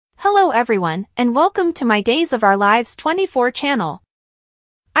Hello everyone, and welcome to my Days of Our Lives 24 channel.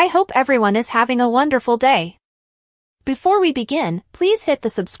 I hope everyone is having a wonderful day. Before we begin, please hit the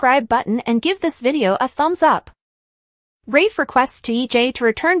subscribe button and give this video a thumbs up. Rafe requests to EJ to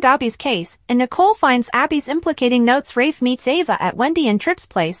return Gabby's case, and Nicole finds Abby's implicating notes. Rafe meets Ava at Wendy and Tripp's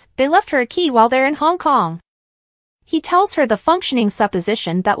place. They left her a key while they're in Hong Kong. He tells her the functioning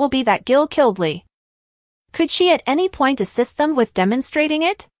supposition that will be that Gil killed Lee. Could she at any point assist them with demonstrating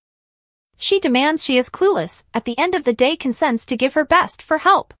it? She demands she is clueless, at the end of the day consents to give her best for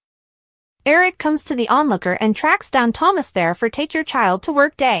help. Eric comes to the onlooker and tracks down Thomas there for Take Your Child to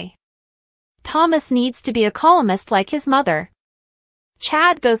Work Day. Thomas needs to be a columnist like his mother.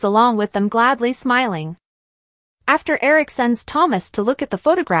 Chad goes along with them, gladly smiling. After Eric sends Thomas to look at the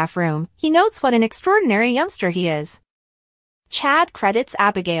photograph room, he notes what an extraordinary youngster he is. Chad credits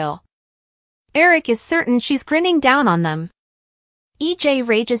Abigail. Eric is certain she's grinning down on them. EJ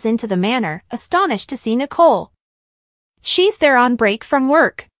rages into the manor, astonished to see Nicole. She's there on break from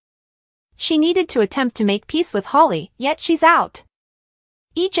work. She needed to attempt to make peace with Holly, yet she's out.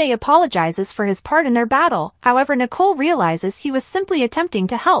 EJ apologizes for his part in their battle, however Nicole realizes he was simply attempting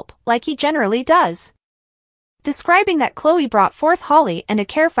to help, like he generally does. Describing that Chloe brought forth Holly and a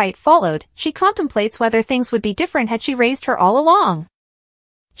care fight followed, she contemplates whether things would be different had she raised her all along.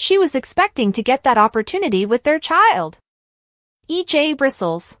 She was expecting to get that opportunity with their child. EJ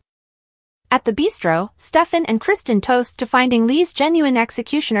bristles. At the bistro, Stefan and Kristen toast to finding Lee's genuine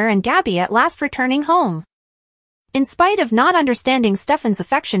executioner and Gabby at last returning home. In spite of not understanding Stefan's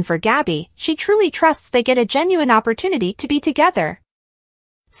affection for Gabby, she truly trusts they get a genuine opportunity to be together.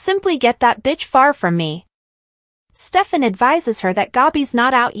 Simply get that bitch far from me. Stefan advises her that Gabby's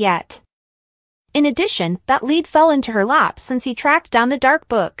not out yet. In addition, that lead fell into her lap since he tracked down the dark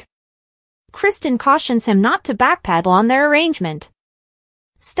book. Kristen cautions him not to backpedal on their arrangement.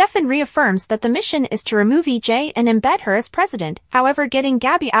 Stefan reaffirms that the mission is to remove EJ and embed her as president, however getting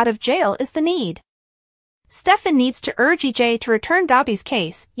Gabby out of jail is the need. Stefan needs to urge EJ to return Gabby's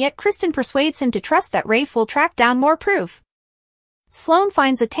case, yet Kristen persuades him to trust that Rafe will track down more proof. Sloan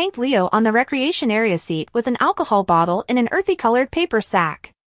finds a tanked Leo on the recreation area seat with an alcohol bottle in an earthy-colored paper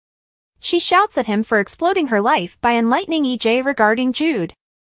sack. She shouts at him for exploding her life by enlightening EJ regarding Jude.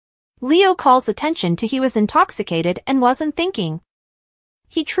 Leo calls attention to he was intoxicated and wasn't thinking.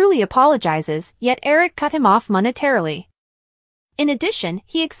 He truly apologizes, yet Eric cut him off monetarily. In addition,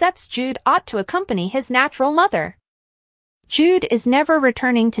 he accepts Jude ought to accompany his natural mother. Jude is never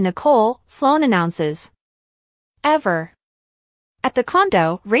returning to Nicole, Sloan announces. Ever. At the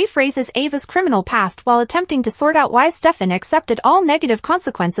condo, Rafe raises Ava's criminal past while attempting to sort out why Stefan accepted all negative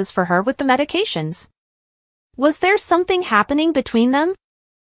consequences for her with the medications. Was there something happening between them?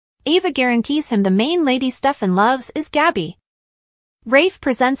 Ava guarantees him the main lady Stefan loves is Gabby. Rafe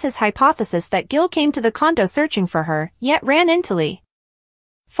presents his hypothesis that Gil came to the condo searching for her, yet ran into Lee.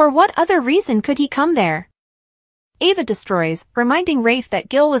 For what other reason could he come there? Ava destroys, reminding Rafe that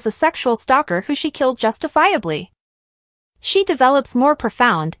Gil was a sexual stalker who she killed justifiably. She develops more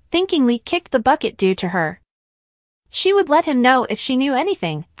profound, thinking Lee kicked the bucket due to her. She would let him know if she knew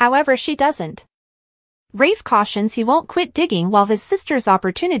anything, however she doesn't. Rafe cautions he won't quit digging while his sister's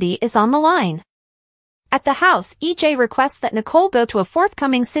opportunity is on the line. At the house, EJ requests that Nicole go to a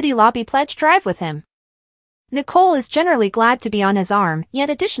forthcoming city lobby pledge drive with him. Nicole is generally glad to be on his arm, yet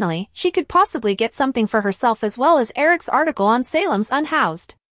additionally, she could possibly get something for herself as well as Eric's article on Salem's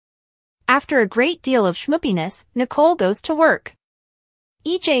unhoused. After a great deal of schmoopiness, Nicole goes to work.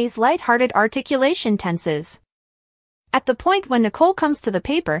 EJ's light-hearted articulation tenses. At the point when Nicole comes to the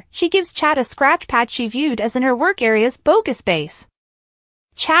paper, she gives Chad a scratch pad she viewed as in her work area's bogus base.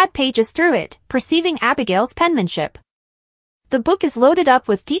 Chad pages through it, perceiving Abigail's penmanship. The book is loaded up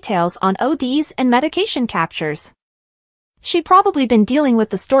with details on ODs and medication captures. She'd probably been dealing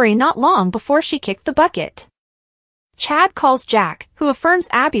with the story not long before she kicked the bucket. Chad calls Jack, who affirms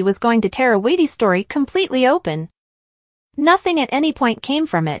Abby was going to tear a weighty story completely open. Nothing at any point came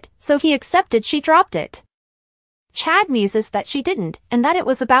from it, so he accepted she dropped it. Chad muses that she didn't, and that it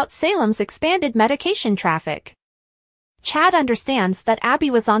was about Salem's expanded medication traffic. Chad understands that Abby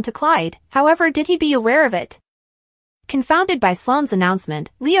was onto Clyde, however did he be aware of it? Confounded by Sloane's announcement,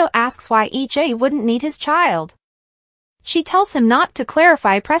 Leo asks why EJ wouldn't need his child. She tells him not to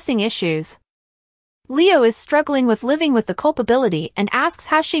clarify pressing issues. Leo is struggling with living with the culpability and asks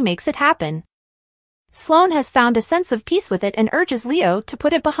how she makes it happen. Sloane has found a sense of peace with it and urges Leo to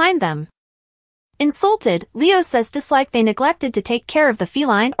put it behind them. Insulted, Leo says dislike they neglected to take care of the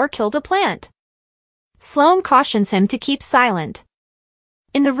feline or killed a plant. Sloane cautions him to keep silent.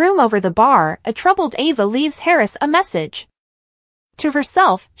 In the room over the bar, a troubled Ava leaves Harris a message. To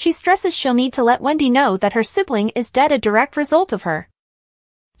herself, she stresses she'll need to let Wendy know that her sibling is dead, a direct result of her.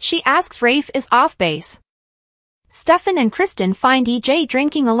 She asks Rafe is off base. Stefan and Kristen find EJ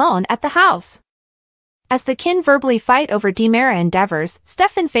drinking alone at the house. As the kin verbally fight over Demera endeavors,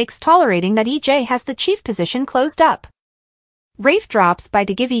 Stefan fakes tolerating that EJ has the chief position closed up. Rafe drops by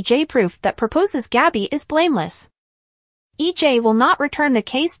to give EJ proof that proposes Gabby is blameless. EJ will not return the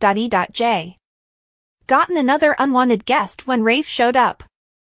case. E.J. gotten another unwanted guest when Rafe showed up.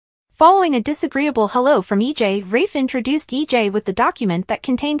 Following a disagreeable hello from EJ, Rafe introduced EJ with the document that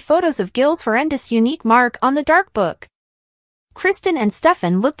contained photos of Gil's horrendous unique mark on the dark book. Kristen and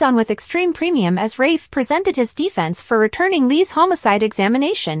Stefan looked on with extreme premium as Rafe presented his defense for returning Lee's homicide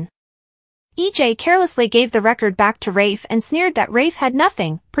examination. EJ carelessly gave the record back to Rafe and sneered that Rafe had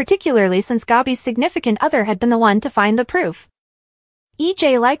nothing, particularly since Gabby's significant other had been the one to find the proof.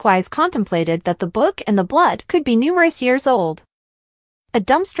 EJ likewise contemplated that the book and the blood could be numerous years old. A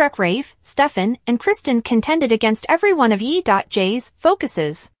dumbstruck Rafe, Stefan, and Kristen contended against every one of E.J's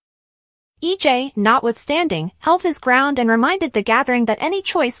focuses. EJ, notwithstanding, held his ground and reminded the gathering that any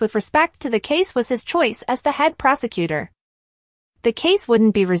choice with respect to the case was his choice as the head prosecutor. The case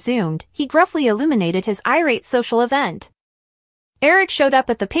wouldn't be resumed, he gruffly illuminated his irate social event. Eric showed up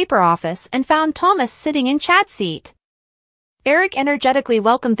at the paper office and found Thomas sitting in Chad's seat. Eric energetically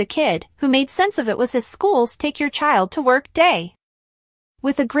welcomed the kid, who made sense of it was his school's take your child to work day.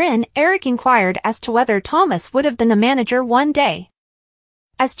 With a grin, Eric inquired as to whether Thomas would have been the manager one day.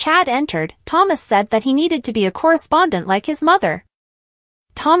 As Chad entered, Thomas said that he needed to be a correspondent like his mother.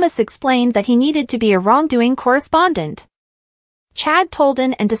 Thomas explained that he needed to be a wrongdoing correspondent. Chad told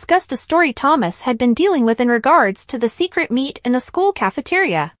in and discussed a story Thomas had been dealing with in regards to the secret meet in the school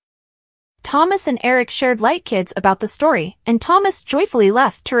cafeteria. Thomas and Eric shared light kids about the story, and Thomas joyfully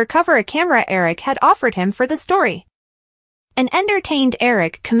left to recover a camera Eric had offered him for the story. An entertained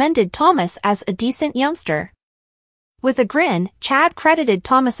Eric commended Thomas as a decent youngster. With a grin, Chad credited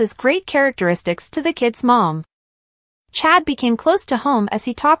Thomas's great characteristics to the kid's mom. Chad became close to home as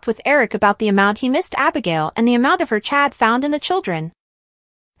he talked with Eric about the amount he missed Abigail and the amount of her Chad found in the children.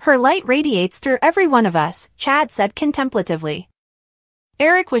 Her light radiates through every one of us, Chad said contemplatively.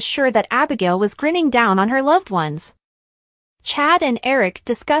 Eric was sure that Abigail was grinning down on her loved ones. Chad and Eric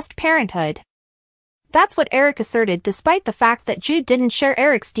discussed parenthood. That's what Eric asserted despite the fact that Jude didn't share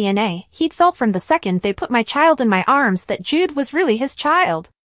Eric's DNA. He'd felt from the second they put my child in my arms that Jude was really his child.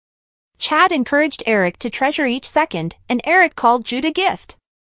 Chad encouraged Eric to treasure each second, and Eric called Jude a gift.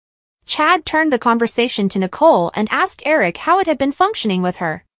 Chad turned the conversation to Nicole and asked Eric how it had been functioning with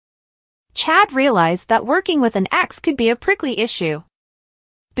her. Chad realized that working with an ex could be a prickly issue.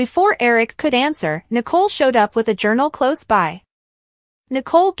 Before Eric could answer, Nicole showed up with a journal close by.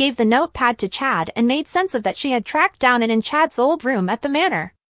 Nicole gave the notepad to Chad and made sense of that she had tracked down it in Chad's old room at the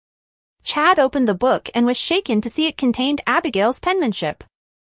manor. Chad opened the book and was shaken to see it contained Abigail's penmanship.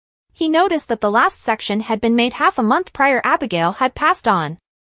 He noticed that the last section had been made half a month prior. Abigail had passed on.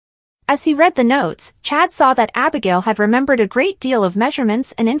 As he read the notes, Chad saw that Abigail had remembered a great deal of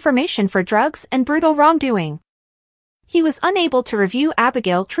measurements and information for drugs and brutal wrongdoing. He was unable to review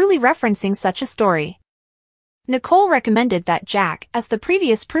Abigail truly referencing such a story. Nicole recommended that Jack, as the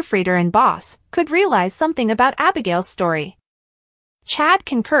previous proofreader and boss, could realize something about Abigail's story. Chad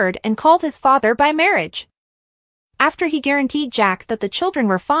concurred and called his father by marriage. After he guaranteed Jack that the children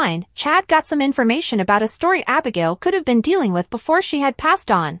were fine, Chad got some information about a story Abigail could have been dealing with before she had passed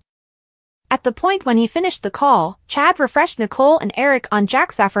on. At the point when he finished the call, Chad refreshed Nicole and Eric on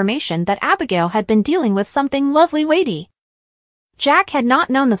Jack's affirmation that Abigail had been dealing with something lovely weighty. Jack had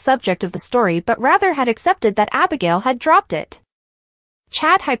not known the subject of the story but rather had accepted that Abigail had dropped it.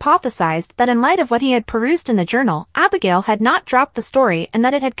 Chad hypothesized that in light of what he had perused in the journal, Abigail had not dropped the story and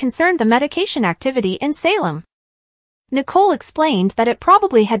that it had concerned the medication activity in Salem. Nicole explained that it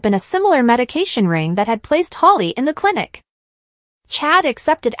probably had been a similar medication ring that had placed Holly in the clinic. Chad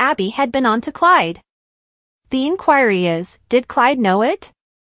accepted Abby had been on to Clyde. The inquiry is, did Clyde know it?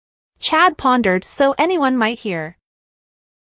 Chad pondered, so anyone might hear.